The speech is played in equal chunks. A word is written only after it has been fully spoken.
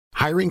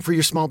Hiring for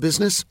your small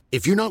business?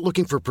 If you're not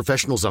looking for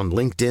professionals on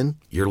LinkedIn,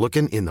 you're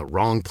looking in the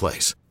wrong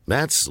place.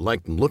 That's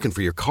like looking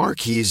for your car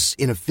keys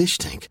in a fish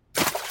tank.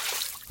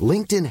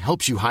 LinkedIn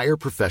helps you hire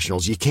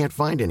professionals you can't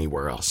find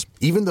anywhere else,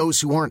 even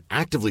those who aren't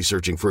actively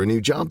searching for a new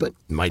job but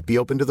might be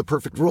open to the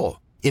perfect role.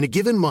 In a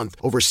given month,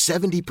 over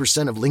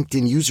 70% of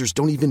LinkedIn users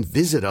don't even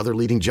visit other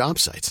leading job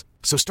sites.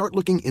 So start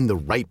looking in the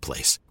right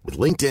place. With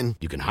LinkedIn,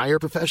 you can hire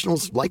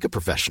professionals like a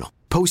professional.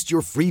 Post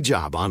your free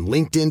job on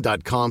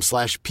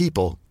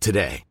linkedin.com/people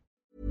today.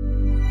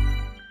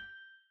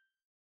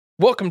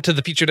 Welcome to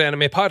the Featured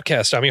Anime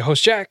Podcast. I'm your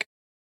host, Jack.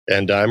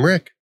 And I'm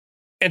Rick.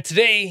 And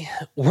today,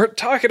 we're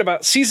talking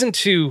about Season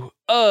 2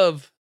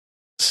 of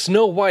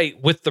Snow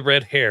White with the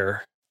Red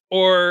Hair.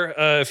 Or,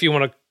 if you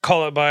want to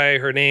call it by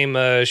her name,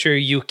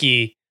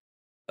 Shirayuki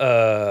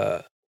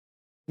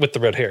with the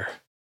red hair.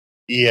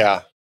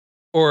 Yeah.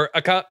 Or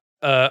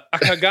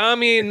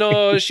Akagami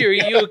no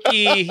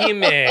Shirayuki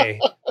Hime.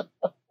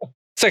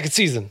 Second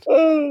season.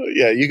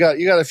 Yeah, you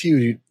got a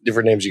few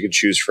different names you could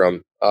choose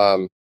from.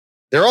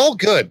 They're all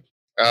good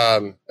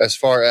as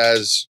far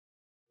as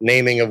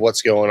naming of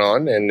what's going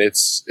on, and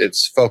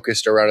it's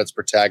focused around its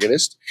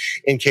protagonist.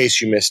 In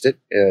case you missed it,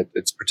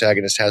 its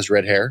protagonist has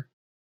red hair.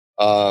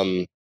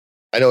 I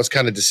know it's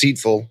kind of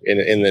deceitful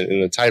in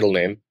the title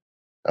name,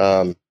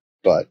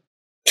 but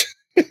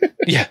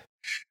yeah.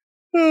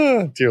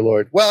 Oh, dear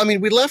Lord. Well, I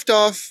mean, we left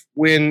off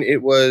when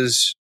it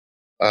was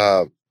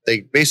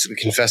they basically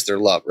confessed their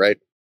love, right?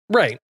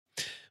 Right.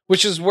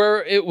 Which is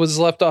where it was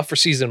left off for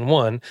season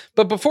 1.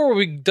 But before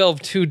we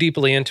delve too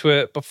deeply into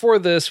it, before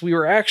this, we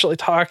were actually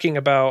talking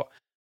about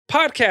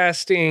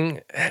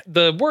podcasting,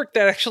 the work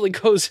that actually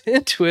goes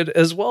into it,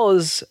 as well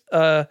as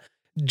a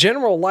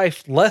general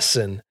life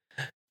lesson,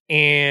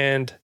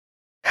 and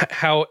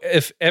how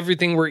if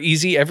everything were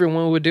easy,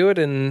 everyone would do it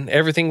and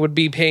everything would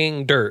be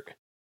paying dirt.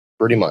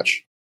 Pretty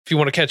much. If you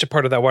want to catch a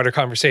part of that wider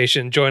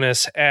conversation, join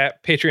us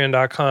at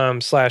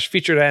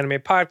patreon.com/featured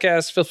anime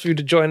podcast. Feel free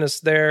to join us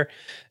there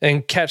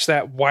and catch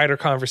that wider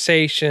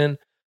conversation.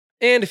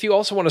 And if you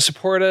also want to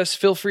support us,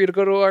 feel free to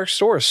go to our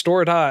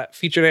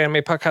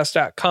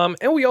store.featuredanimepodcast.com.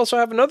 And we also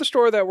have another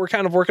store that we're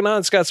kind of working on.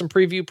 It's got some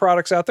preview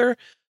products out there.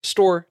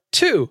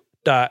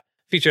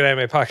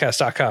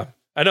 Store2.featuredanimepodcast.com.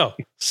 I know.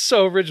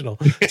 So original.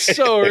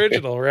 So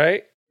original,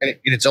 right? And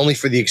it's only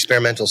for the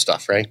experimental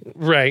stuff, right?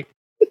 Right.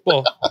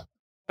 Well,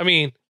 I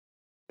mean,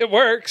 it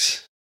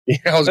works. Yeah,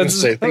 I was going to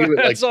say, think of it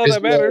like that's all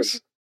that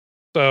matters.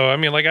 So, I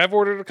mean, like, I've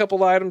ordered a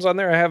couple items on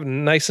there. I have a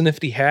nice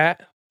nifty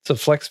hat. It's a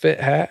flex fit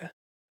hat.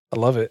 I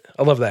love it.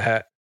 I love that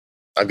hat.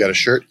 I've got a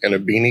shirt and a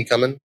beanie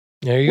coming.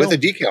 There you with go. A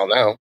decal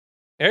now.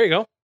 There you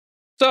go.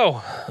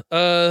 So,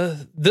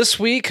 this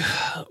week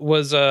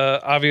was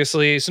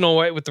obviously Snow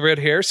White with the Red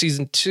Hair,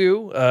 season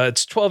 2.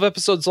 It's 12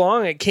 episodes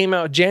long. It came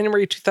out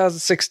January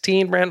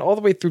 2016, ran all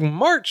the way through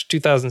March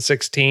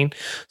 2016.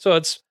 So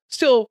it's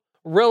still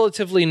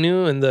relatively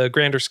new in the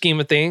grander scheme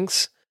of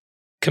things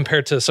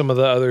compared to some of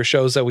the other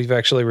shows that we've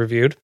actually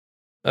reviewed.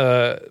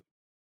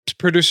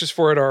 Producers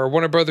for it are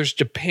Warner Brothers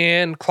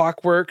Japan,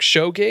 Clockwork,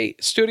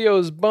 Showgate,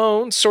 Studios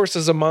Bone.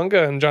 Sources of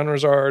manga and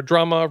genres are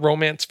drama,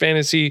 romance,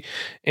 fantasy,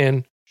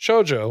 and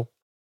shoujo.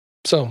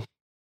 So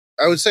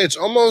I would say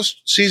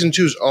season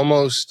 2 is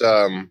almost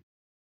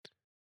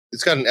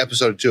it's got an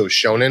episode or 2 of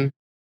shonen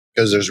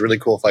because there's really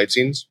cool fight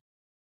scenes.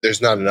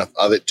 There's not enough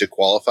of it to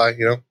qualify,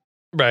 you know?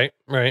 Right.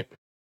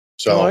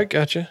 So I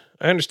gotcha.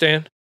 I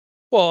understand.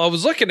 Well, I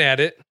was looking at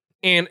it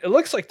and it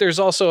looks like there's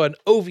also an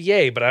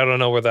OVA, but I don't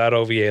know where that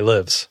OVA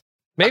lives.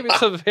 Maybe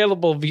it's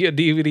available via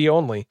DVD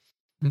only.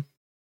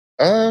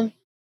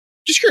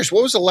 Just curious,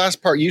 what was the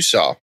last part you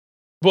saw?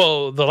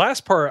 Well, the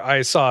last part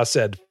I saw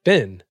said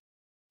Finn.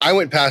 I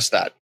went past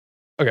that.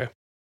 Okay.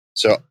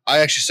 So I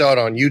actually saw it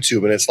on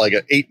YouTube, and it's like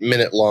an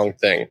 8-minute long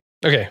thing.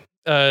 Okay.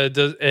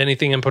 Does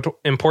anything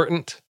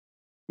important?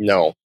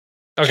 No.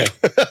 Okay.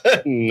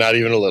 Not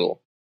even a little.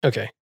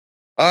 Okay.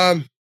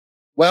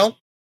 Well,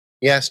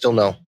 yeah, still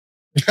no.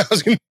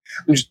 I'm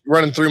just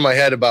running through my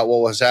head about what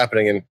was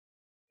happening, and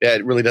yeah,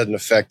 it really doesn't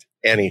affect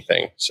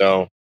anything.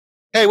 So,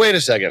 hey, wait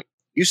a second.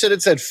 You said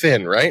it said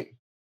Finn, right?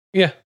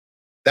 Yeah.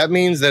 That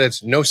means that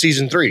it's no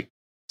season 3.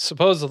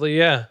 Supposedly,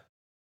 yeah.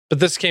 But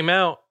this came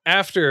out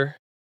after,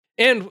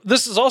 and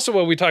this is also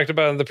what we talked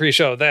about in the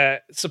pre-show,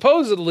 that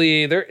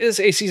supposedly there is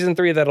a season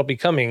 3 that'll be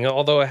coming,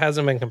 although it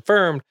hasn't been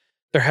confirmed.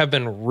 There have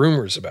been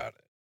rumors about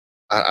it.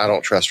 I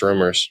don't trust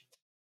rumors.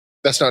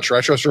 That's not true.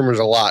 I trust rumors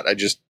a lot. I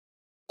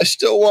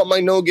still want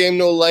my No Game,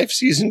 No Life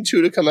season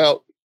 2 to come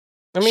out.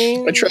 I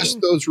mean, I trust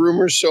those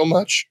rumors so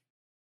much.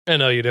 I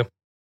know you do.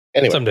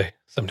 Anyway.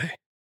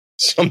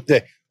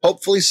 Someday.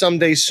 Hopefully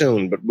someday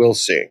soon, but we'll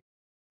see.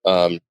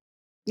 No,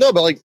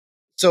 but like,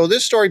 so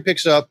this story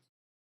picks up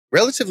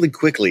relatively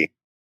quickly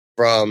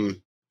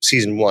from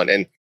season 1.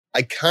 And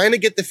I kind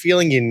of get the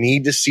feeling you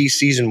need to see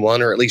season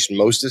 1, or at least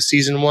most of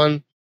season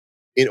 1,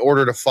 in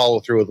order to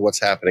follow through with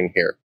what's happening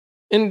here.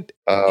 And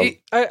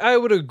I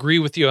would agree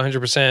with you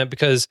 100%,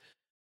 because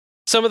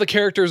some of the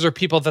characters or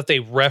people that they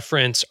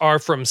reference are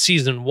from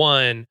season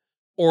 1,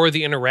 or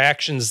the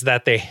interactions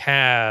that they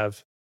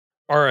have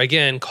are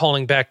again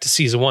calling back to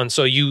season 1.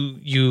 So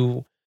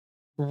you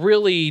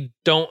really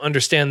don't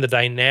understand the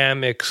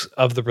dynamics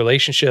of the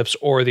relationships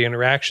or the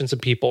interactions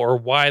of people or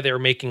why they're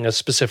making a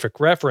specific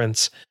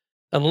reference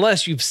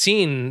unless you've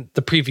seen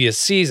the previous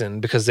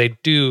season, because they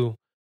do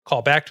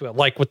call back to it,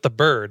 like with the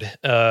bird,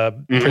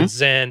 Prince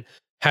Zen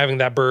having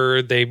that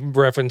bird. They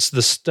reference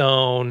the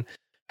stone,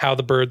 how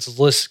the bird's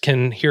list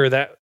can hear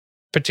that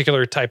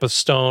particular type of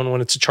stone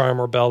when it's a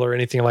charm or bell or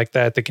anything like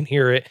that. They can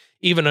hear it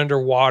even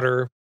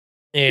underwater.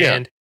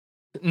 And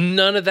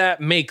none of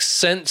that makes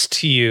sense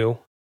to you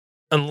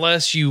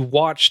unless you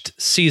watched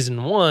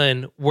season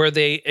 1, where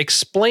they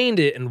explained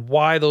it and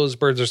why those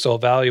birds are so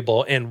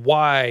valuable and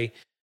why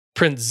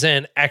Prince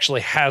Zen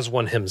actually has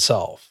one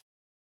himself.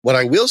 What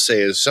I will say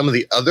is some of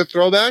the other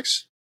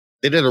throwbacks,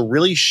 they did a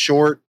really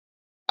short,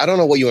 I don't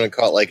know what you want to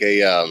call it, like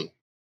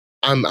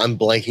I'm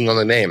blanking on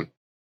the name.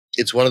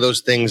 It's one of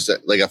those things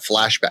that like a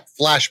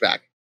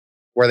flashback,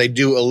 where they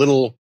do a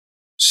little,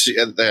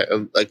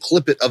 a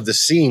clip of the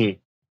scene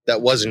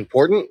that was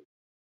important,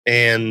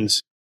 and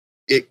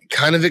it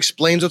kind of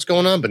explains what's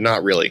going on, but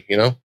not really, you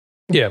know?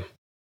 Yeah.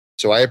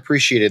 So I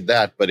appreciated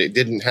that, but it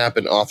didn't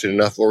happen often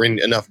enough or in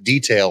enough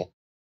detail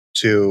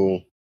to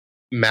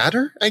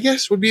matter, I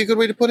guess would be a good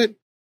way to put it.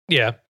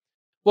 Yeah.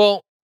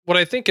 Well, what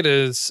I think it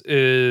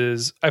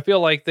is I feel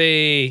like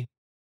they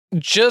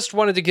just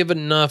wanted to give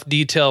enough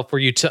detail for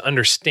you to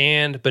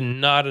understand, but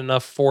not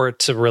enough for it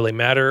to really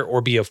matter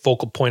or be a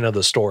focal point of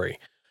the story.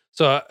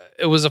 So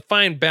it was a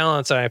fine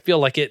balance, and I feel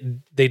like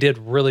they did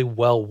really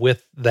well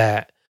with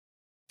that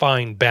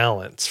fine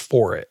balance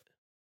for it.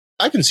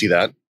 I can see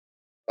that.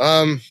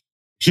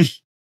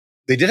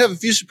 They did have a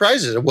few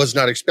surprises I was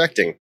not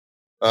expecting.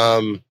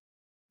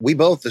 We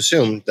both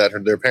assumed that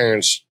their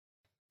parents,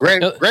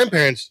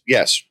 grandparents,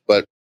 yes,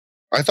 but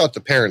I thought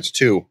the parents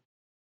too.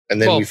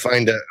 And then we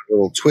find a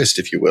little twist,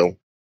 if you will.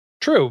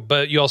 True,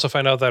 but you also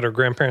find out that her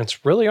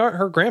grandparents really aren't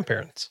her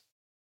grandparents.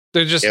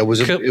 They're just it was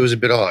a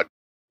bit odd.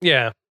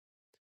 Yeah.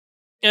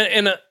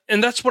 And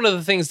that's one of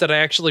the things that I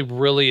actually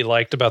really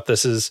liked about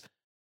this is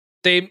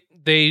they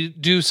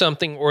do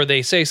something or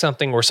they say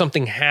something or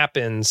something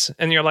happens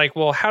and you're like,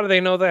 well, how do they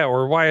know that?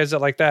 Or why is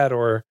it like that?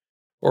 Or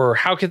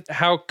how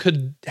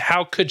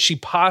could she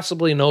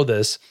possibly know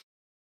this?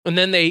 And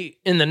then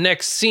in the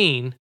next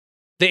scene,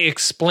 they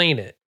explain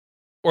it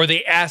or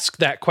they ask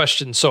that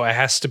question. So it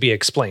has to be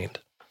explained.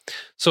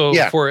 So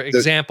for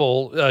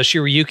example,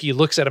 Shiryuki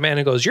looks at a man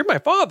and goes, "You're my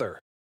father."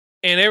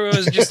 And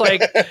everyone's just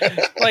like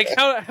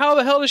how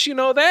the hell does she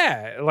know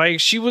that? Like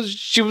she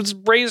was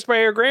raised by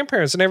her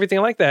grandparents and everything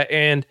like that.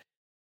 And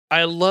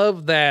I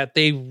love that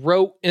they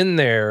wrote in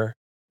there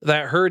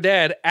that her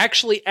dad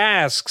actually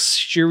asks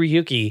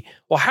Shiryuki,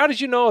 "Well, how did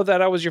you know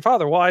that I was your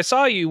father?" "Well, I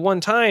saw you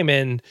one time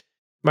and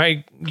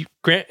my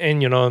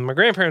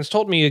grandparents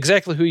told me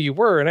exactly who you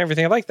were and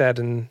everything like that.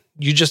 And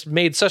you just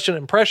made such an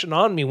impression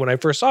on me when I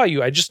first saw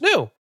you. I just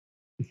knew."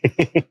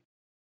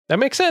 That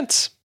makes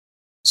sense.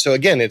 So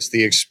again, it's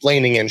the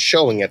explaining and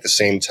showing at the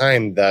same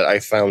time that I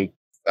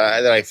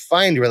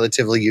find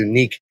relatively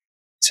unique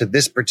to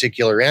this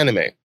particular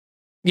anime.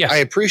 Yeah, I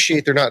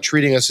appreciate they're not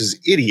treating us as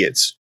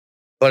idiots,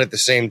 but at the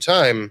same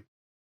time,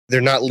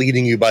 they're not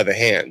leading you by the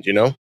hand, you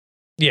know?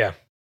 Yeah.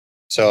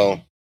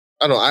 So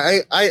I don't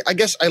know. I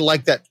guess I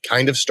like that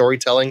kind of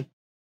storytelling.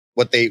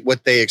 What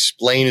they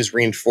explain is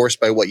reinforced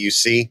by what you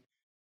see,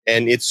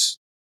 and it's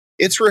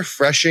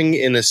refreshing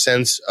in a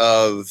sense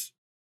of.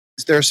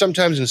 There are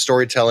sometimes in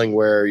storytelling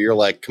where you're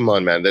like, come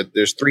on, man,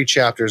 there's 3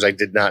 chapters I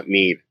did not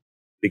need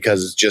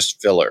because it's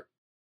just filler.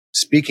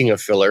 Speaking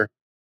of filler,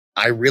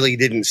 I really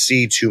didn't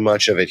see too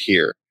much of it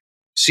here.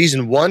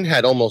 Season 1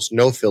 had almost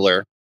no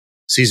filler.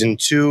 Season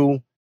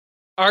 2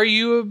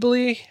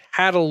 arguably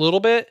had a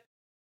little bit.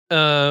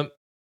 I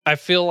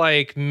feel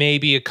like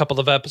maybe a couple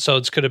of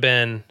episodes could have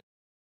been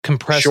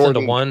compressed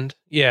into one.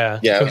 Yeah.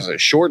 Yeah, it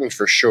was shortened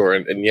for sure.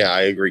 And yeah,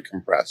 I agree,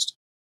 compressed.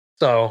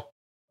 So...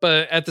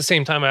 But at the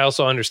same time, I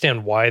also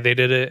understand why they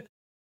did it.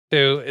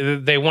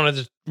 They wanted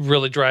to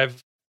really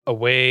drive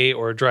away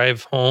or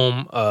drive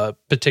home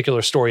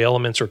particular story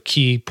elements or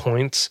key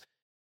points.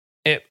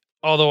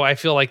 Although I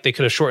feel like they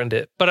could have shortened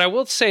it. But I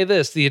will say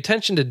this, the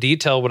attention to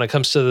detail when it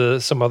comes to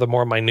some other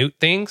more minute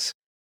things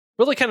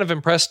really kind of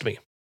impressed me.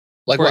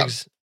 Like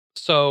what?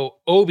 So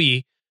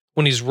Obi,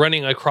 when he's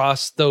running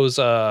across those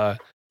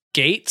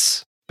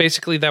gates,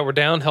 basically that were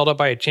down, held up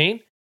by a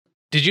chain,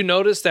 did you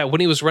notice that when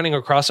he was running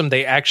across them,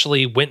 they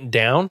actually went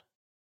down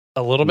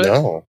a little bit?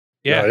 No.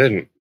 Yeah. No, I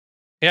didn't.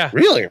 Yeah.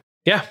 Really?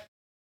 Yeah.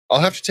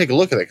 I'll have to take a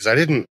look at it because I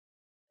didn't,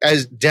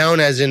 as down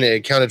as in it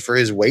accounted for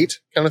his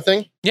weight kind of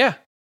thing. Yeah.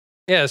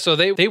 Yeah. So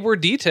they were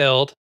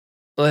detailed,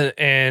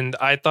 and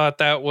I thought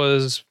that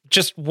was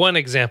just one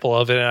example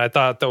of it. And I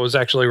thought that was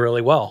actually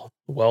really well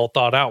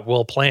thought out,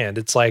 well planned.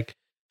 It's like,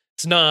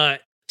 it's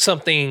not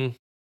something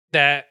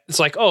that it's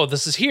like, oh,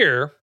 this is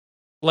here.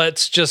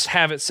 Let's just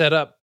have it set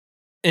up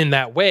in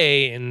that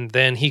way, and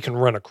then he can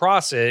run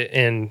across it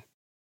and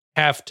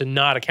have to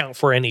not account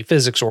for any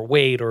physics or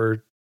weight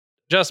or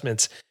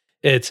adjustments.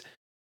 It's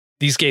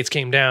these gates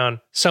came down,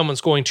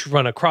 someone's going to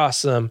run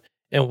across them,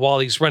 and while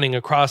he's running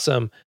across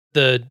them,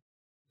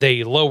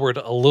 they lowered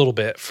a little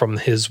bit from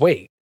his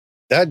weight.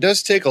 That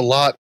does take a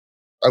lot.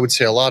 I would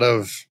say a lot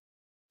of.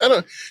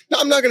 No,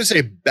 I'm not going to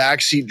say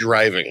backseat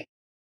driving.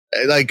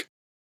 Like,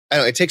 I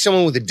don't know, it takes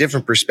someone with a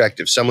different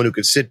perspective, someone who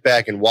could sit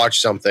back and watch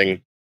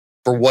something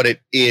for what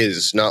it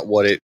is, not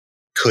what it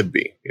could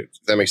be. If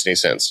that makes any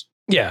sense.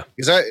 Yeah,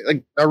 because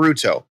like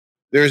Naruto.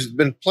 There's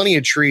been plenty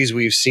of trees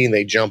we've seen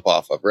they jump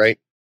off of, right?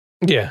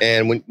 Yeah.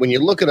 And when you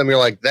look at them, you're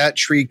like, that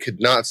tree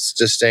could not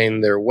sustain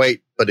their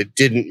weight, but it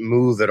didn't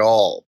move at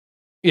all.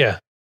 Yeah.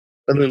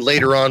 And then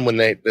later on, when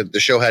the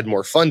show had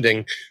more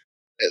funding,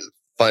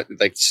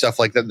 like stuff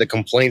like that, the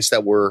complaints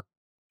that were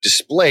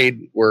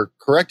displayed were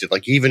corrected.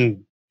 Like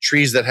even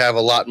trees that have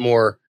a lot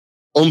more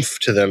oomph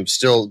to them,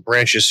 still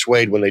branches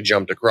swayed when they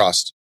jumped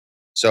across.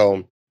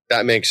 So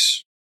it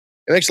makes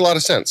a lot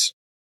of sense.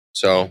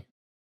 So.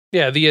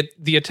 Yeah,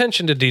 the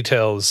attention to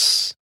detail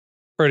is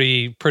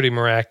pretty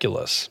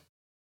miraculous.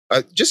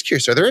 Just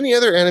curious, are there any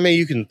other anime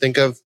you can think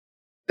of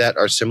that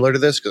are similar to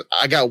this? Because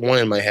I got one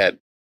in my head.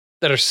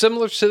 That are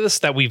similar to this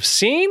that we've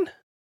seen?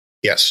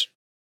 Yes.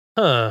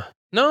 Huh.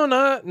 No,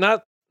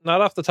 not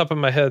off the top of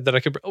my head that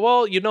I could.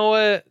 Well, you know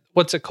what?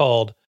 What's it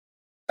called?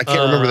 I can't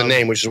remember the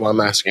name, which is why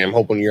I'm asking. I'm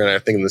hoping you're and I are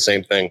thinking the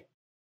same thing.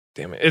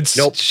 Damn it!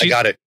 Nope. I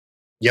got it.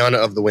 Yuna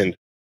of the Wind.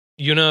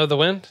 Yuna of the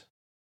Wind.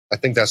 I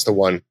think that's the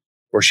one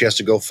where she has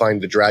to go find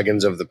the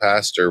dragons of the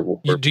past.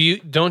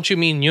 Don't you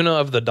mean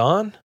Yuna of the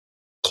Dawn?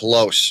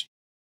 Close.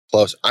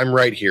 I'm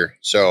right here.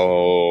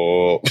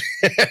 So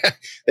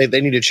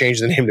they need to change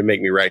the name to make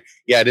me right.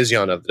 Yeah, it is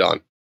Yuna of the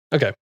Dawn.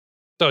 Okay.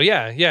 So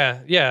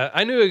yeah.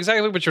 I knew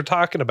exactly what you're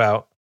talking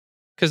about.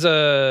 Because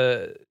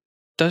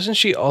doesn't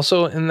she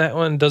also in that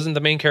one? Doesn't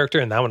the main character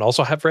in that one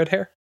also have red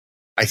hair?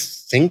 I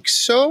think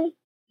so.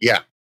 Yeah,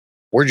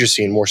 we're just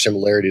seeing more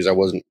similarities I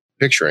wasn't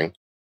picturing.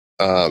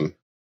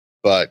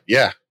 But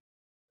yeah.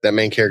 That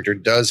main character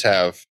does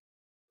have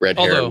red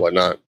hair and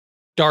whatnot.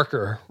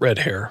 Darker red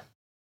hair.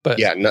 But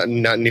yeah,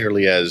 not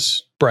nearly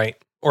as bright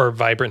or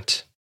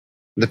vibrant.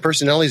 The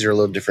personalities are a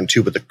little different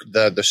too, but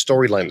the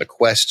storyline, the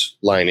quest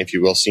line, if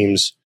you will,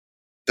 seems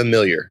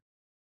familiar.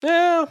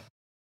 Yeah.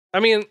 I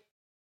mean,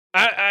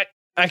 I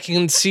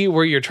can see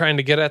where you're trying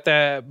to get at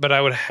that, but I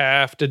would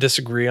have to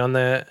disagree on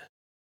that.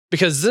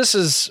 Because this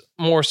is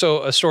more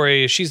so a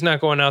story. She's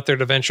not going out there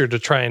to venture to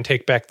try and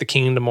take back the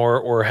kingdom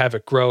or have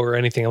it grow or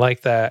anything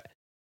like that.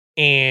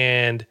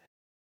 And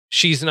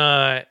she's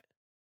not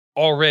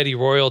already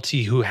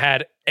royalty who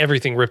had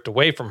everything ripped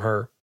away from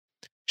her.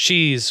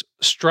 She's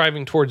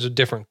striving towards a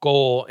different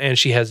goal, and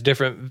she has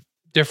different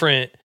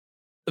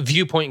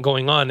viewpoint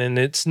going on. And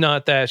it's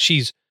not that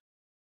she's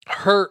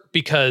hurt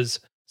because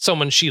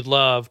someone she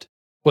loved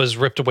was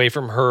ripped away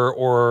from her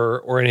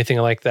or anything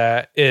like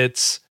that.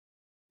 It's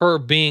her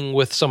being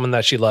with someone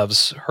that she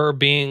loves, her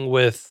being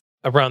with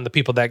around the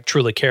people that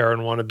truly care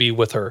and want to be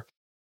with her.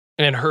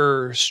 And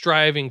her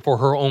striving for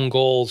her own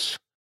goals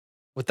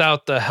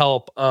without the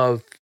help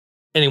of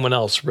anyone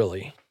else,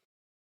 really.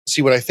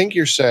 See, what I think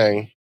you're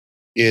saying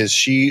is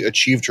she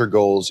achieved her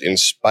goals in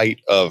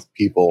spite of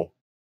people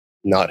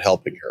not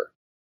helping her.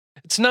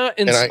 It's not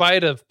in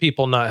spite of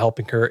people not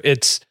helping her.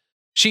 It's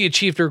she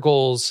achieved her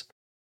goals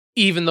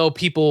even though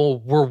people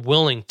were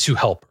willing to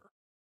help her.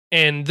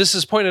 And this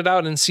is pointed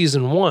out in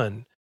season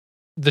 1.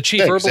 The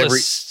chief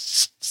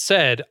herbalist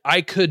said,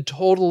 I can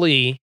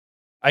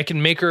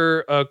make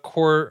her a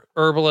court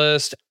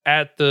herbalist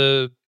at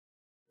the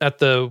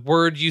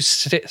word you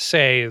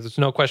say. There's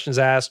no questions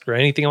asked or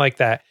anything like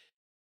that.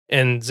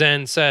 And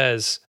Zen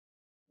says,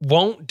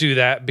 won't do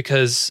that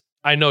because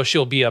I know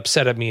she'll be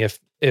upset at me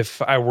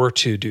if I were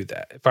to do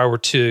that. If I were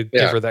to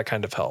give her that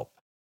kind of help.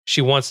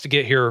 She wants to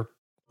get here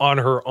on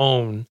her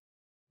own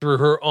through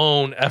her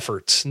own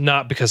efforts,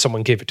 not because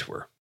someone gave it to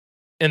her.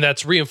 And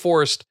that's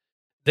reinforced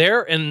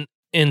there in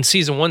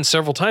season 1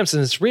 several times,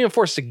 and it's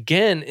reinforced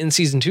again in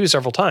season 2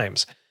 several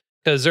times,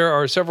 because there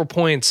are several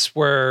points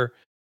where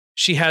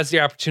she has the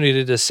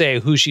opportunity to say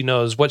who she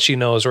knows, what she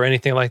knows, or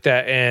anything like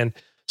that, and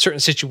certain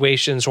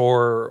situations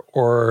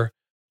or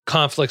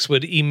conflicts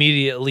would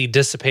immediately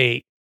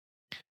dissipate.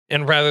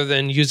 And rather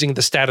than using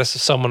the status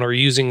of someone or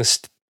using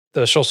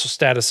the social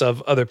status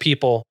of other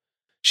people,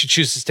 she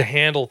chooses to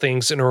handle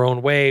things in her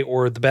own way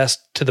or to the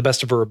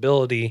best of her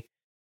ability,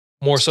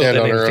 more so than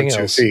anything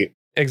else.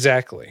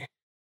 Exactly.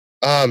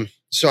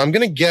 So I'm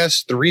going to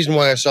guess the reason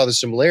why I saw the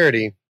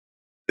similarity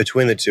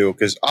between the two,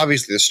 because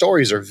obviously the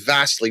stories are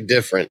vastly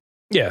different.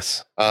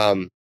 Yes.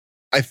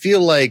 I feel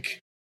like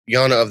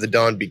Yuna of the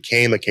Dawn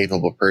became a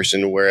capable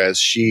person,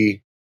 whereas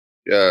she,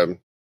 I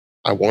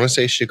want to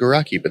say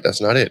Shigaraki, but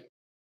that's not it.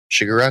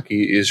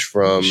 Shigaraki is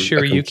from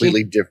a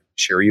completely different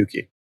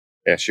Shiryuki.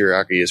 Yeah,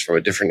 Shigaraki is from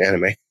a different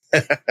anime.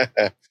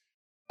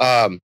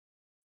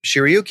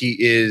 Shiryuki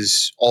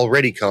is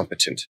already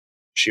competent.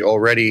 She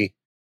already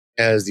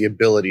has the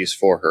abilities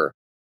for her.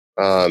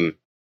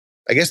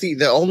 I guess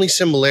the only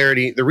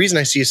similarity, the reason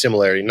I see a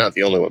similarity, not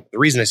the only one, but the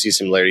reason I see a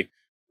similarity,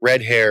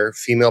 red hair,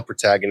 female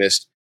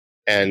protagonist,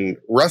 and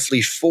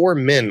roughly 4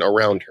 men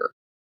around her,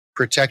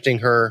 protecting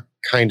her,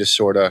 kind of,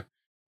 sort of,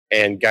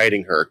 and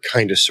guiding her,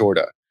 kind of, sort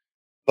of.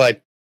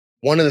 But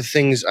one of the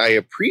things I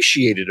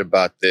appreciated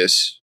about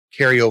this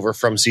carryover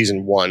from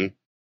season 1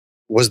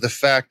 was the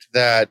fact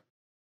that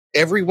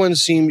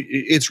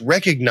it's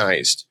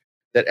recognized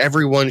that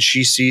everyone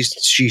she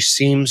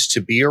seems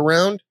to be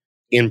around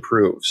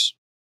improves.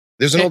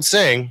 There's an old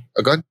saying.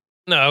 Oh, go ahead.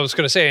 No, I was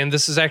going to say, and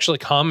this is actually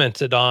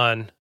commented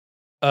on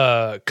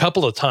a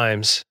couple of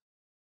times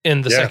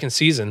in the second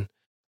season,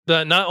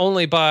 but not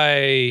only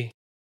by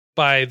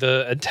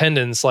the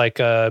attendants like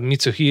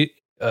Kiki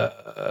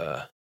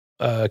and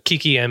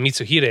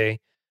Mitsuhide,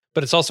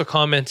 but it's also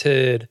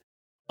commented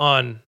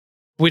on,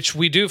 which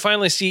we do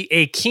finally see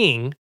a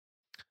king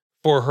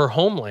for her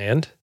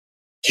homeland.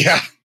 Yeah.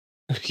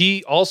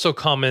 He also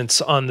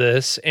comments on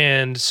this,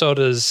 and so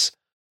does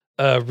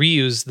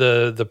Ryu's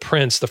the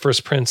prince, the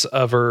first prince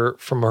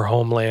from her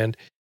homeland.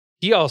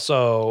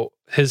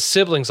 His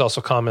siblings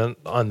also comment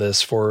on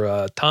this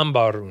for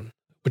Tambarun,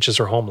 which is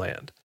her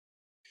homeland.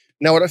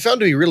 Now, what I found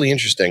to be really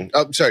interesting,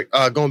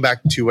 going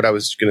back to what I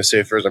was going to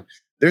say first,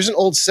 there's an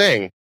old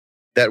saying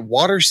that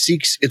water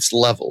seeks its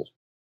level.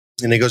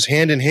 And it goes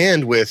hand in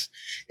hand with,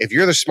 if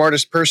you're the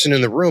smartest person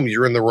in the room,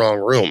 you're in the wrong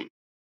room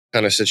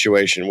kind of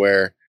situation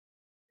where,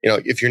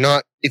 if you're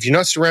not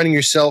surrounding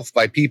yourself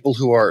by people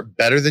who are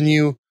better than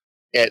you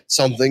at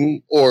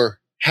something or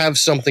have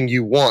something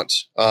you want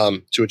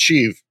to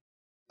achieve,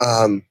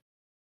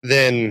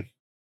 then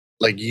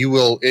like you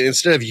will,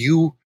 instead of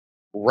you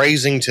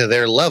rising to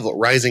their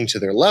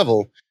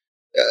level,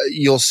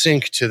 you'll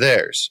sink to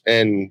theirs.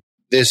 And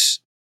this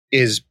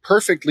is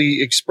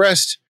perfectly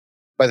expressed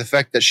by the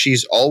fact that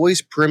she's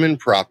always prim and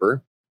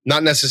proper,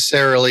 not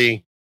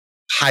necessarily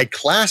high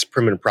class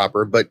prim and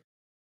proper, but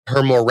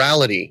her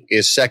morality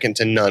is second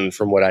to none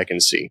from what I can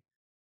see.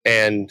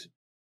 And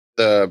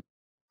the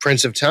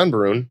Prince of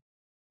Tambarun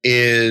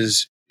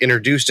is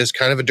introduced as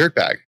kind of a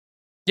dirtbag.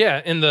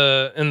 Yeah, in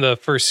the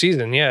first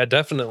season, yeah,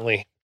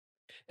 definitely.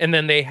 And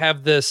then they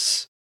have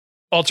this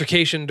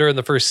altercation during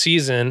the first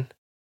season,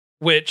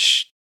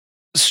 which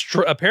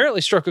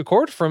apparently struck a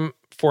chord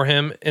for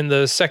him in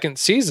the second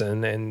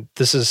season, and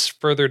this is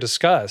further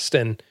discussed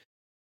and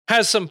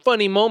has some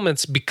funny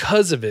moments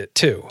because of it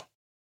too.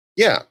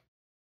 Yeah.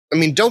 I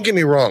mean, don't get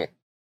me wrong.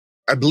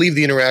 I believe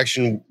the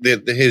interaction,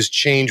 his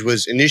change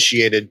was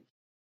initiated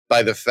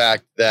by the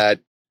fact that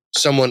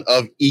someone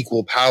of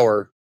equal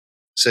power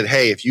said,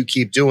 hey, if you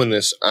keep doing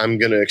this, I'm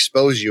going to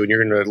expose you and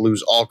you're going to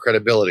lose all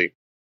credibility.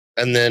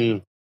 And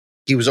then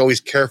he was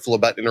always careful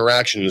about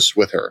interactions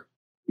with her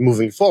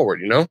moving forward,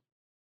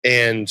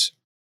 And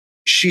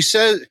she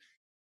said,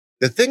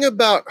 the thing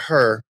about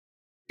her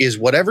is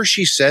whatever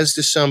she says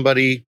to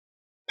somebody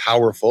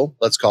powerful,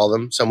 let's call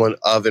them someone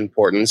of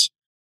importance,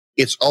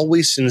 it's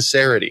always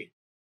sincerity.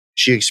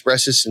 She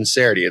expresses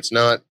sincerity. It's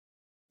not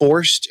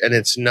forced, and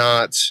it's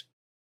not,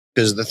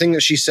 because the thing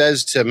that she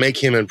says to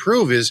make him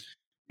improve is,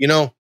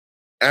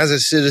 as a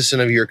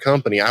citizen of your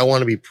company, I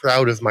want to be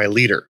proud of my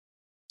leader.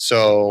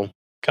 So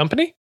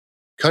country,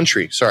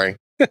 sorry.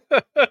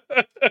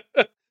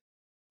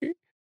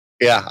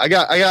 Yeah, I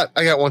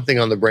got one thing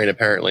on the brain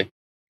apparently.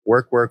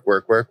 Work.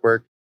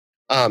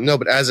 No,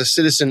 but as a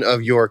citizen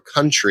of your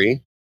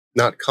country,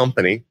 not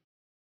company,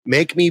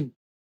 make me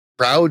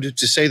proud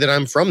to say that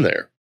I'm from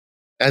there.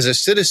 As a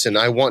citizen,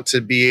 I want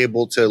to be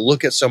able to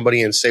look at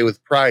somebody and say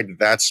with pride,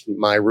 that's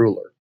my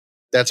ruler.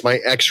 That's my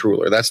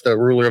ex-ruler. That's the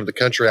ruler of the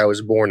country I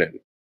was born in.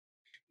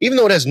 Even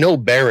though it has no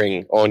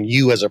bearing on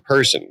you as a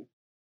person.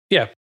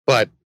 Yeah.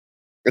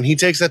 And he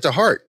takes that to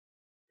heart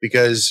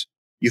because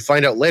you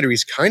find out later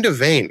he's kind of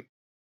vain.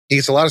 He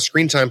gets a lot of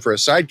screen time for a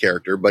side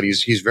character, but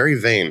he's very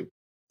vain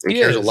and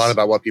cares a lot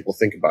about what people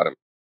think about him.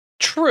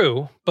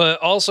 True, but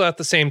also at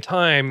the same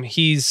time,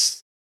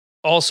 he's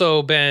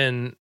also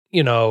been,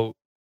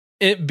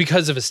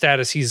 because of his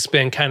status, he's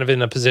been kind of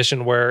in a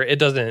position where he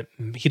doesn't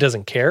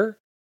care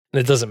and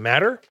it doesn't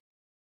matter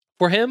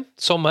for him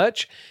so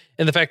much.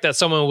 And the fact that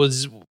someone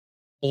was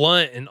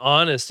blunt and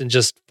honest and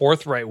just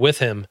forthright with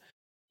him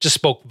just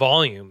spoke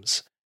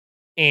volumes.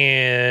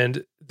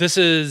 And this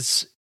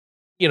is,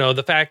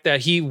 the fact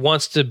that he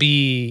wants to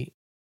be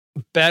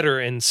better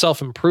and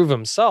self-improve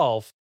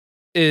himself,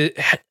 it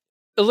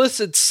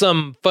elicits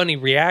some funny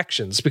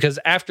reactions because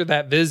after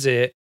that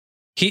visit,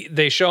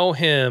 they show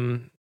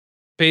him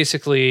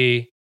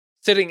basically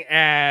sitting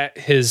in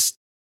his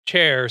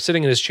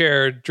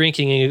chair,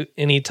 drinking,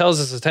 and he tells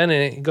his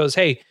attendant, he goes,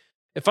 hey,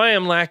 if I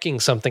am lacking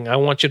something, I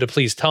want you to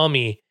please tell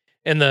me.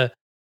 And the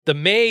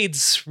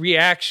maid's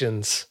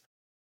reactions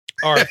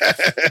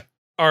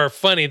are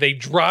funny. They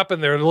drop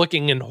and they're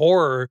looking in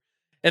horror.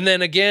 And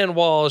then again,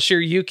 while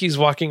Shiryuki's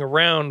walking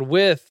around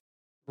with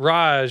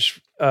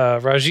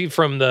Raji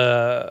from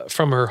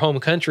her home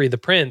country, the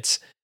prince,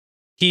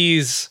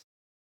 he's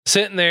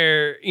sitting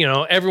there,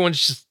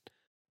 everyone's just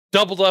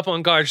doubled up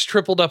on guards,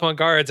 tripled up on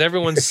guards.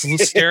 Everyone's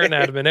staring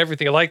at him and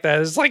everything like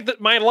that. It's like that.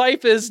 My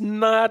life is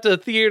not a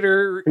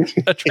theater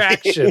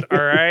attraction.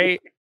 All right.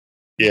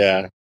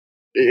 Yeah.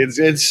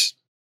 It's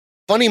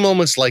funny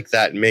moments like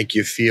that make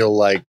you feel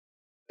like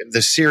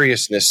the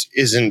seriousness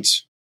isn't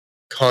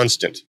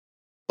constant,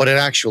 but it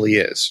actually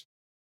is.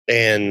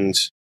 And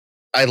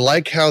I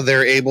like how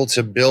they're able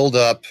to build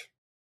up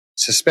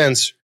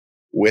suspense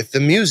with the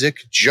music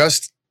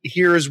just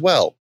here as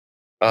well.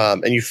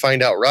 And you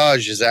find out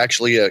Raj is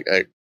actually a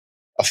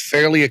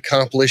fairly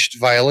accomplished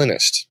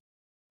violinist,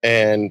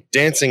 and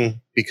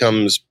dancing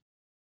becomes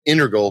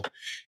integral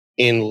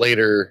in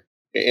later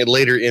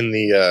in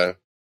the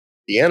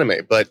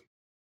anime, but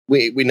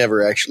we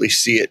never actually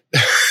see it.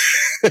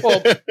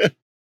 Well,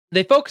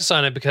 they focus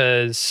on it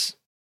because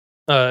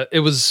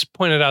it was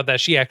pointed out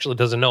that she actually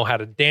doesn't know how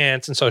to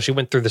dance, and so she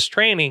went through this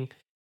training,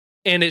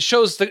 and it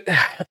shows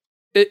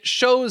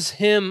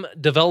him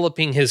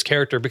developing his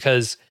character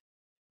because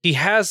he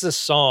has this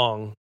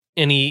song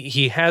and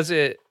he has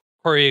it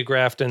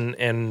choreographed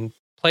and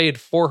played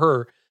for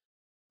her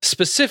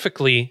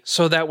specifically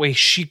so that way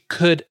she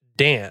could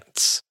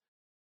dance.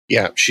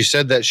 Yeah, she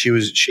said that she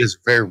has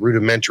a very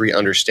rudimentary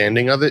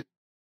understanding of it,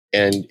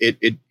 and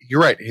it you're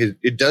right.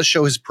 It does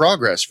show his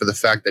progress for the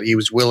fact that he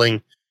was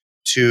willing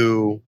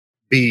to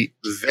be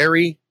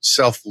very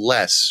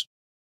selfless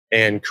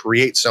and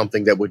create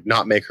something that would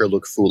not make her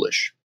look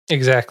foolish.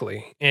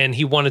 Exactly, and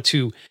he wanted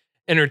to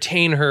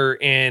entertain her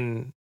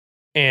and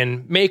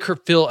make her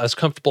feel as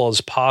comfortable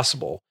as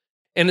possible.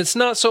 And it's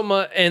not so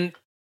much, and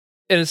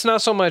it's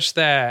not so much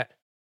that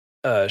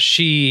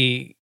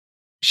she's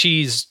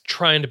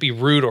trying to be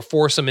rude or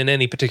force him in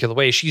any particular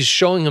way. She's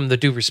showing him the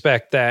due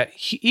respect that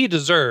he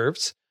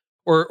deserves,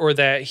 or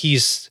that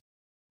he's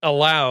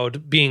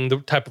allowed, being the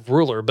type of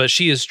ruler. But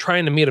she is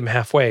trying to meet him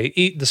halfway,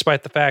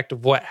 despite the fact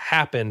of what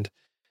happened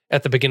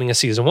at the beginning of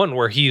season 1,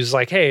 where he's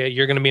like, "Hey,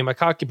 you're going to be my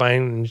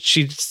concubine," and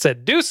she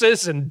said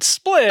deuces and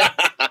split.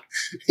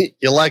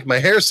 You like my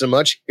hair so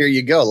much? Here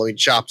you go. Let me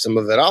chop some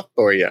of it off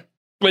for you.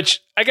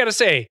 Which I gotta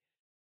say,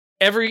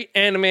 every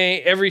anime,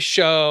 every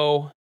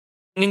show,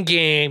 and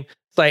game,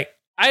 it's like,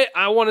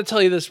 I want to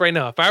tell you this right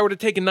now. If I were to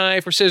take a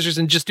knife or scissors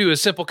and just do a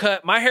simple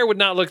cut, my hair would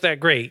not look that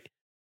great.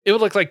 It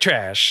would look like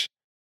trash.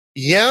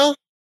 Yeah,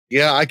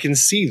 I can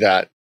see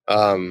that.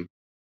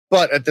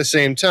 But at the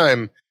same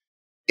time,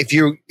 if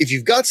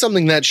you've got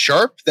something that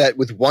sharp that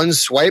with one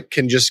swipe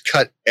can just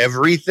cut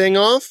everything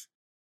off,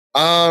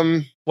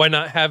 why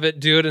not have it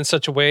do it in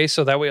such a way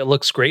so that way it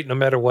looks great no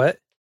matter what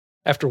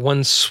after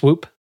one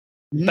swoop?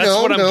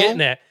 That's what I'm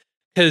getting at.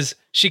 Because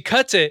she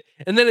cuts it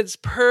and then it's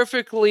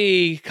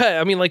perfectly cut.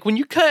 I mean, like when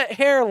you cut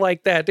hair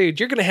like that, dude,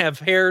 you're going to have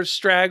hair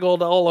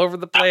straggled all over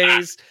the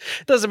place.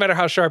 It doesn't matter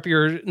how sharp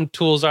your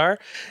tools are.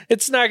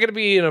 It's not going to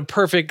be in a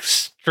perfect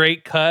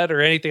straight cut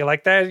or anything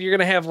like that. You're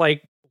going to have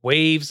like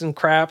waves and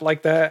crap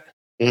like that.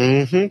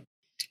 Mm-hmm.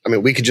 I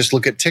mean, we could just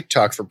look at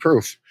TikTok for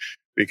proof,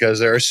 because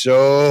there are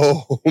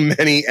so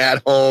many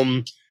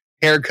at-home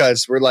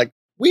haircuts where like,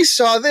 we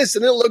saw this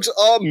and it looks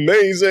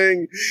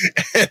amazing.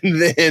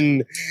 And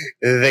then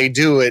they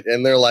do it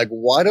and they're like,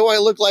 why do I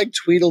look like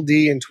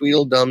Tweedledee and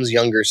Tweedledum's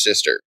younger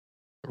sister?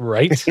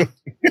 Right.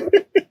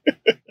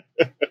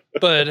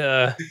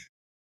 But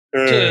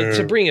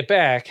to bring it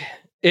back,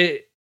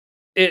 it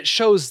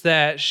shows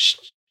that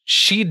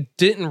she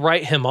didn't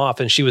write him off,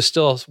 and she was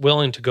still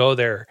willing to go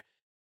there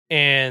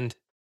and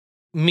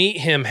meet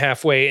him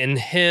halfway, and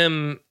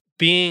him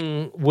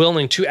being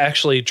willing to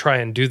actually try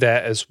and do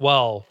that as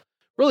well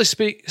really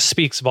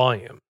speaks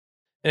volume.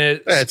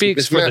 And it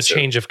speaks for the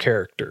change of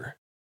character.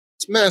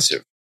 It's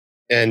massive.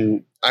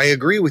 And I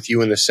agree with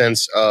you in the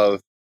sense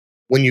of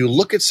when you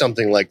look at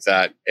something like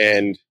that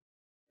and,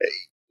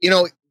 you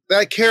know,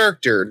 that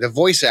character, the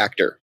voice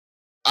actor,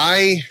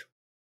 I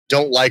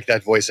don't like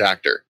that voice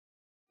actor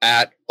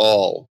at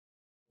all,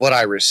 but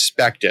I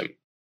respect him.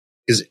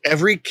 Because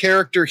every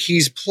character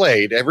he's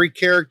played, every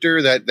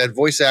character that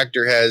voice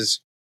actor has,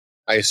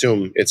 I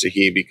assume it's a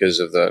he because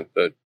of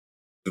the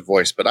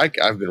voice, but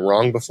I've been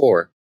wrong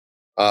before.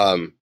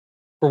 For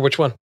which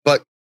one?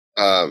 But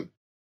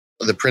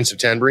the Prince of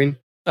Tangerine.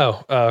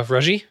 Oh,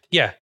 Raji?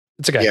 Yeah,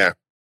 it's a guy. Yeah.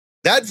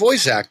 That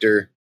voice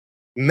actor,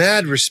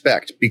 mad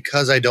respect,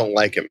 because I don't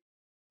like him.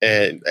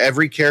 And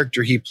every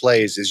character he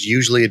plays is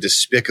usually a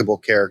despicable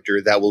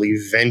character that will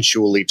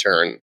eventually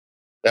turn,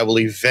 that will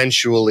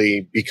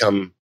eventually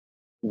become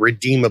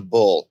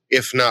redeemable,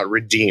 if not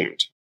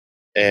redeemed.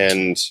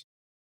 And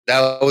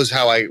that was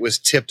how I was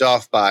tipped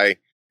off by,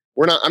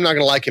 I'm not going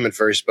to like him at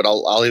first, but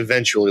I'll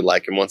eventually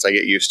like him once I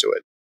get used to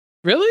it.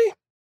 Really?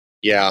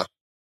 Yeah.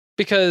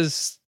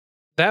 Because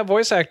that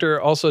voice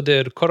actor also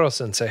did Koro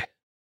Sensei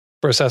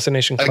for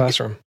Assassination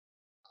Classroom.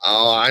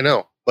 Oh, I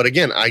know. But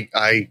again,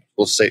 I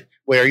will say,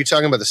 wait, are you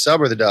talking about the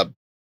sub or the dub?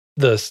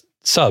 The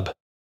sub.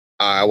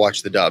 I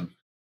watched the dub.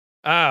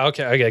 Ah,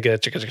 okay. I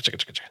get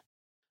it.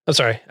 I'm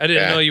sorry. I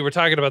didn't know you were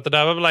talking about the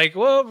dub. I'm like,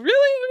 well,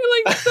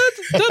 really? Like,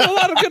 that's done a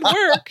lot of good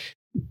work.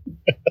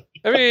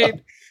 I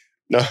mean...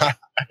 No, I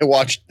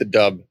watched the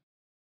dub.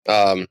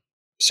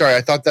 Sorry,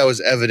 I thought that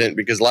was evident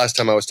because last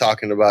time I was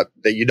talking about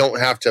that you don't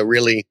have to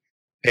really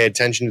pay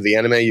attention to the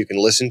anime. You can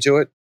listen to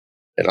it.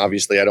 And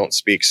obviously I don't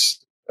speak...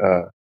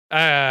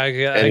 I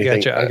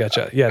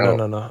gotcha. Yeah,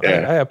 no.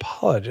 Yeah. I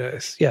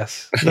apologize.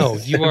 Yes. No,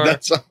 you are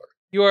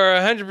you are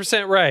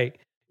 100% right.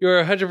 You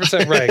are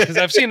 100% right because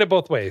I've seen it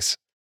both ways.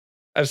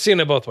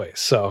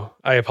 So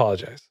I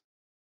apologize.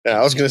 Yeah,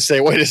 I was going to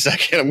say, wait a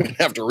second, I'm going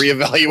to have to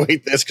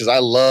reevaluate this because I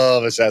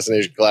love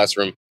Assassination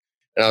Classroom.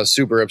 And I was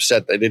super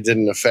upset that it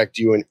didn't affect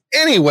you in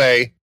any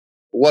way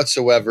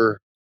whatsoever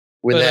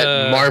when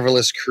that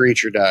marvelous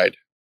creature died.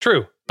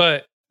 True,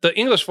 but the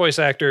English voice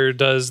actor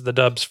does the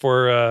dubs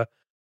for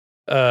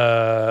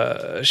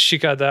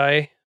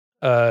Shikadai,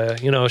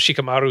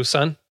 Shikamaru's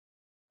son,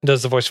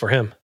 does the voice for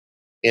him.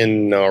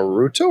 In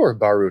Naruto or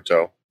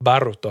Baruto?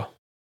 Baruto.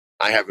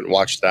 I haven't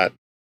watched that.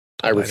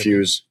 I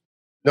refuse.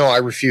 No, I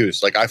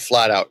refuse. Like, I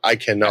flat out, I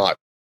cannot.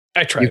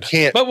 I tried. You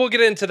can't. But we'll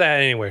get into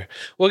that anyway.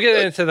 We'll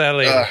get into that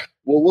later.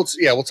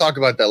 We'll talk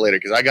about that later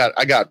because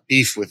I got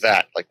beef with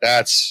that. Like,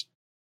 that's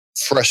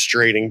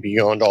frustrating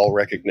beyond all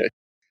recognition.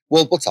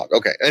 We'll talk.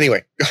 Okay.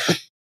 Anyway,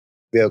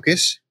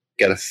 focus.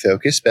 Got to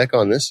focus back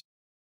on this.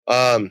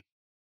 But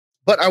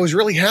I was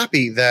really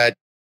happy that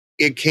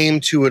it came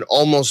to an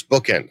almost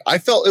bookend. I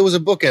felt it was a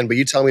bookend, but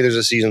you tell me there's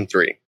a season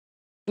 3.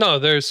 No,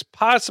 there's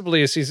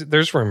possibly a season.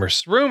 There's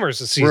rumors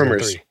of season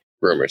 3.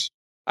 Rumors.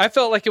 I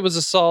felt like it was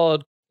a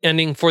solid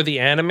ending for the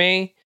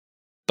anime,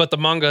 but the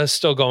manga is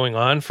still going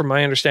on from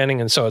my understanding.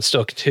 And so it's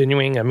still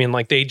continuing. I mean,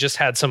 like they just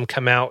had some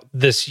come out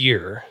this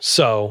year.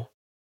 So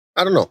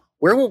I don't know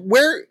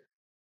where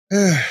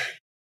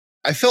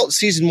I felt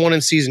season 1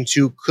 and season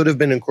 2 could have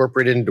been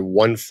incorporated into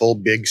one full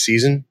big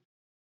season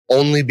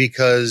only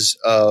because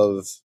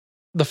of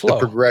the flow, the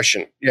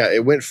progression. Yeah.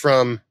 It went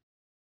from,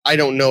 I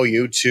don't know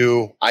you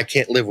to I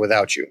can't live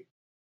without you,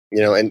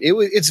 and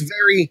it's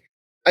very,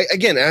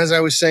 again, as I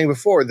was saying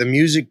before, the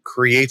music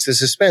creates the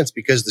suspense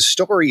because the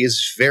story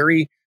is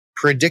very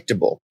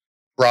predictable.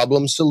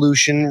 Problem,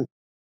 solution,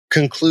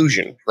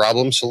 conclusion.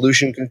 Problem,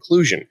 solution,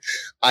 conclusion.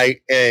 I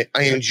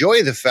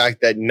enjoy the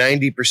fact that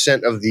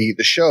 90% of the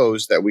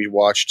shows that we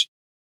watched,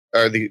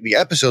 or the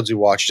episodes we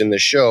watched in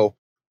this show,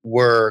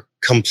 were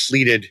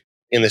completed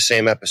in the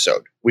same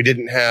episode. We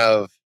didn't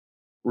have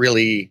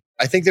really,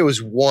 I think there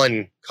was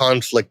one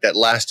conflict that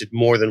lasted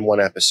more than one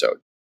episode.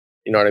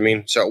 You know what I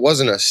mean? So it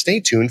wasn't a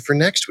stay tuned for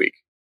next week,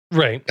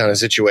 right, kind of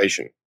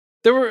situation.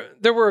 There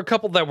were a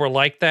couple that were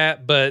like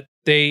that, but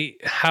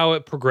how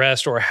it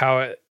progressed or how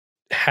it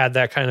had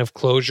that kind of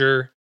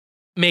closure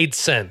made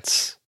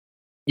sense.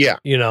 Yeah.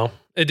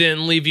 It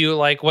didn't leave you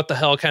like, what the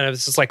hell, kind of.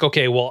 It's just like,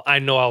 okay, well, I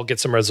know I'll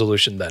get some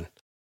resolution then.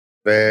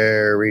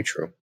 Very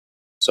true.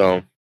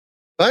 So,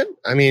 but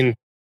I mean,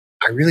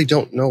 I really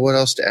don't know what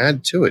else to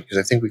add to it because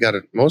I think we got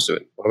most of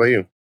it. What about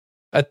you?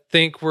 I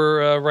think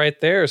we're right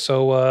there.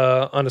 So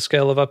on a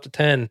scale of up to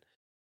 10,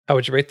 how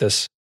would you rate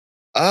this?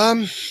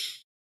 I'm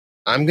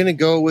going to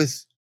go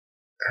with,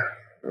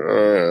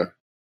 do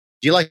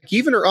you like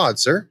even or odd,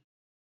 sir?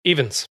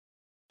 Evens.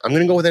 I'm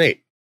going to go with an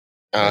 8.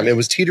 It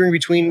was teetering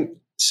between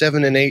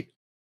 7 and 8.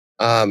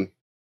 Only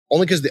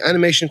because the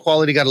animation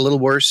quality got a little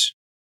worse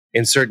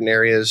in certain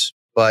areas,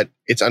 but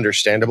it's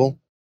understandable.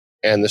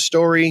 And the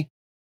story,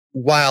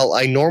 while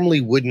I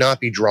normally would not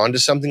be drawn to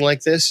something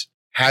like this,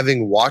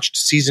 having watched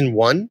season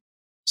 1,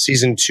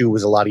 season 2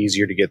 was a lot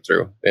easier to get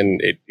through.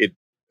 And it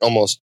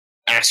almost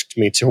asked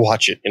me to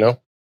watch it,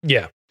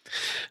 Yeah.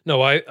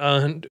 No, I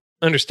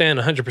understand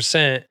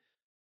 100%.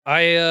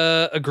 I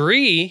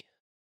agree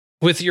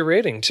with your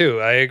rating too.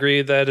 I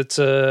agree that it's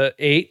a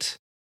 8.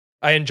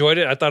 I enjoyed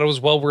it. I thought it was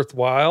well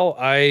worthwhile.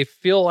 I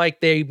feel like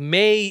they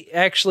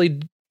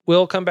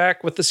will come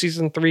back with the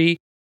season 3.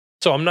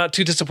 So I'm not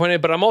too disappointed,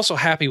 but I'm also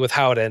happy with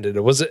how it ended.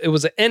 It was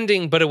an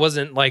ending, but it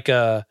wasn't like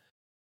a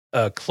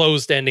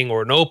closed ending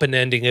or an open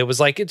ending. It was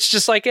like, it's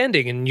just like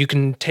ending and you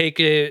can take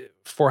it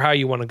for how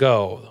you want to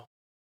go.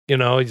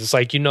 It's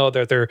like,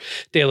 that their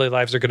daily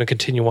lives are going to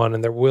continue on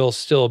and there will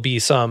still be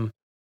some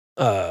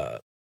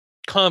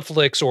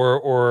conflicts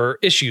or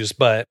issues,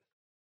 but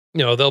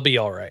they'll be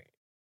all right.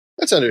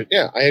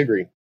 Yeah, I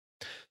agree.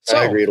 So,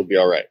 I agree it'll be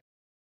all right.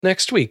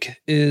 Next week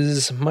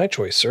is my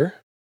choice, sir.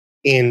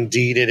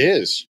 Indeed it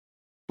is.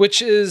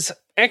 Which is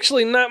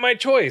actually not my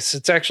choice.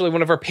 It's actually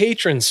one of our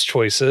patrons'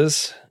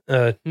 choices.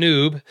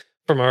 Noob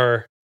from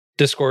our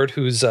Discord,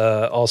 who's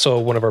also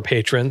one of our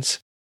patrons,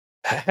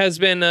 has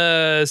been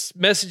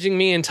messaging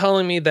me and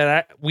telling me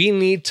that we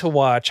need to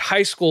watch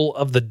High School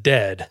of the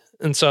Dead.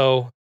 And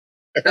so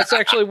that's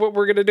actually what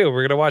we're going to do.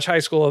 We're going to watch High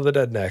School of the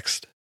Dead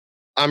next.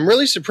 I'm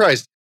really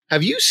surprised.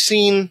 Have you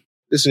seen,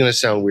 this is going to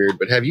sound weird,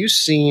 but have you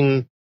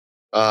seen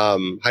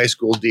High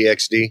School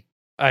DxD?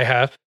 I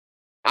have.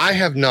 I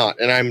have not,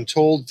 and I'm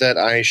told that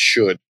I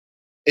should.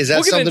 Is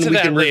that something we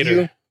can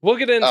review? We'll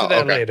get into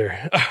that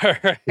later. All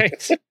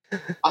right.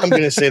 I'm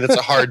going to say that's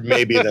a hard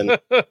maybe then.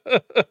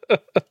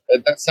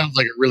 That sounds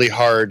like a really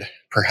hard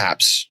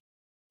perhaps.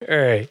 All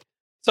right.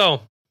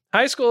 So,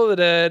 High School of the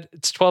Dead,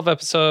 it's 12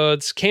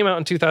 episodes, came out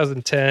in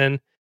 2010.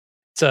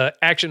 It's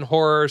action,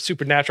 horror,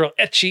 supernatural,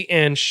 ecchi,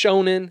 and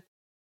shonen.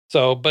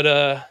 So, but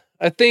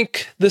I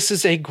think this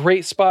is a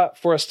great spot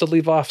for us to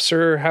leave off,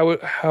 sir.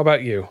 How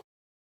about you?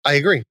 I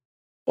agree.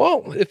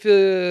 Well, if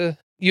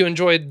you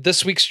enjoyed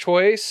this week's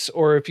choice,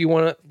 or if you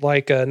want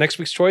next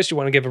week's choice, you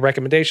want to give a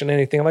recommendation,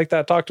 anything like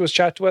that, talk to us,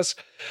 chat to us.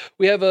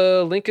 We have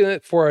a link in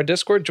it for our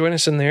Discord. Join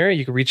us in there.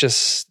 You can reach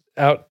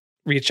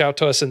out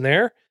to us in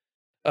there.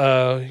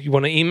 You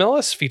want to email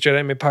us,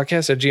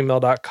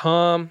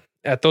 featuredanimepodcast@gmail.com,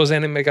 at Those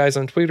Anime Guys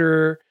on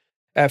Twitter,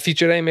 at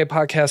Featured Anime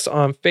Podcast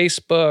on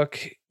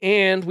Facebook.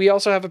 And we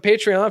also have a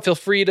Patreon. Feel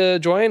free to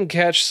join and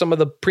catch some of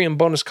the pre and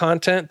bonus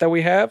content that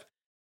we have.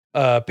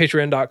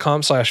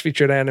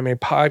 Patreon.com/Featured Anime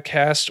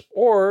Podcast.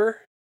 Or,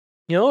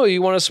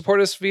 you want to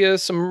support us via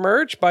some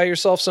merch, buy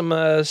yourself some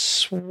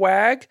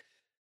swag.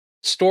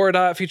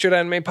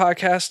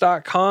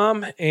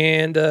 Store.featuredanimepodcast.com.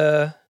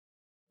 And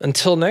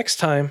until next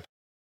time,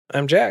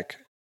 I'm Jack.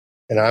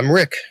 And I'm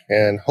Rick.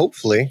 And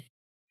hopefully,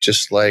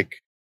 just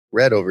like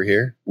Red over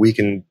here, we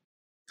can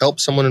help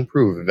someone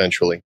improve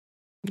eventually.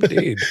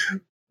 Indeed.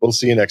 We'll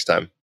see you next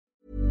time.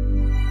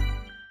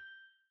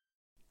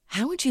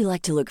 How would you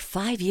like to look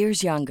 5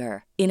 years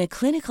younger? In a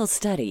clinical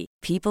study,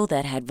 people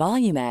that had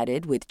volume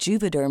added with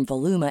Juvederm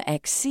Voluma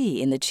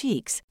XC in the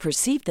cheeks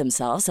perceived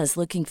themselves as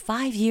looking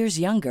 5 years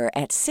younger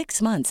at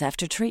 6 months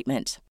after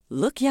treatment.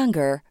 Look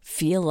younger,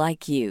 feel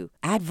like you.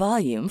 Add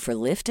volume for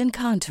lift and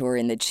contour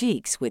in the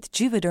cheeks with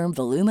Juvederm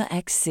Voluma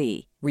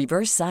XC.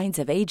 Reverse signs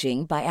of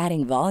aging by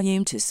adding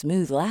volume to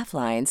smooth laugh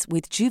lines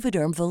with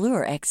Juvederm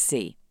Volure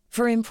XC.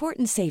 For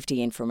important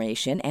safety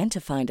information and to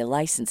find a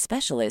licensed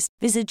specialist,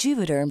 visit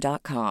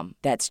Juvederm.com.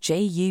 That's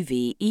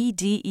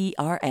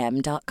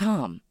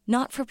JUVEDERM.com.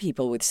 Not for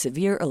people with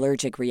severe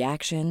allergic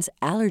reactions,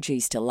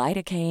 allergies to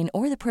lidocaine,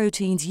 or the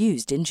proteins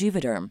used in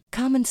Juvederm.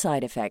 Common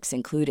side effects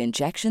include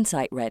injection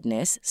site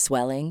redness,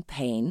 swelling,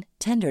 pain,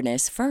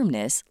 tenderness,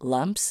 firmness,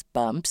 lumps,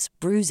 bumps,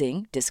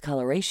 bruising,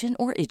 discoloration,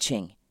 or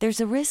itching.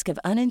 There's a risk of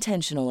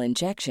unintentional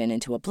injection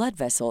into a blood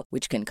vessel,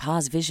 which can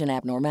cause vision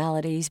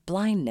abnormalities,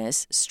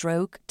 blindness,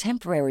 stroke,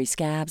 temporary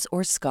scabs,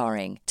 or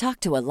scarring.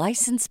 Talk to a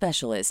licensed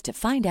specialist to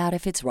find out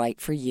if it's right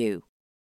for you.